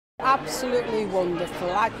Absolutely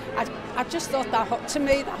wonderful. I just thought that, to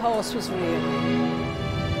me, the horse was real.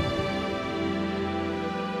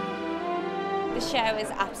 The show is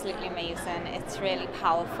absolutely amazing. It's really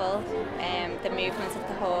powerful. The movements of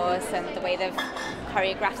the horse and the way they've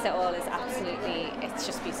choreographed it all is absolutely, it's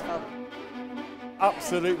just beautiful.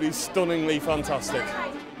 Absolutely stunningly fantastic.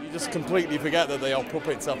 You just completely forget that they are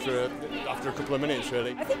puppets after a couple of minutes,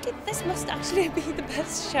 really. I think this must actually be the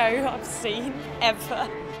best show I've seen ever.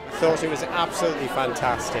 Thought it was absolutely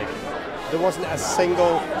fantastic. There wasn't a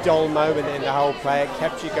single dull moment in the whole play. It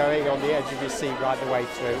kept you going on the edge of your seat right the way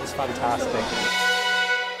through. It was fantastic.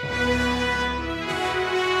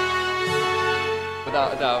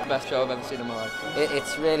 Without a doubt, best show I've ever seen in my life.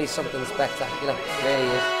 It's really something spectacular, it really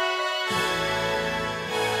is.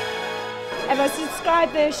 If I was to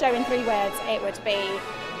describe the show in 3 words, it would be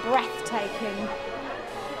breathtaking,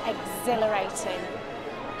 exhilarating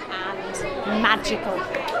and magical.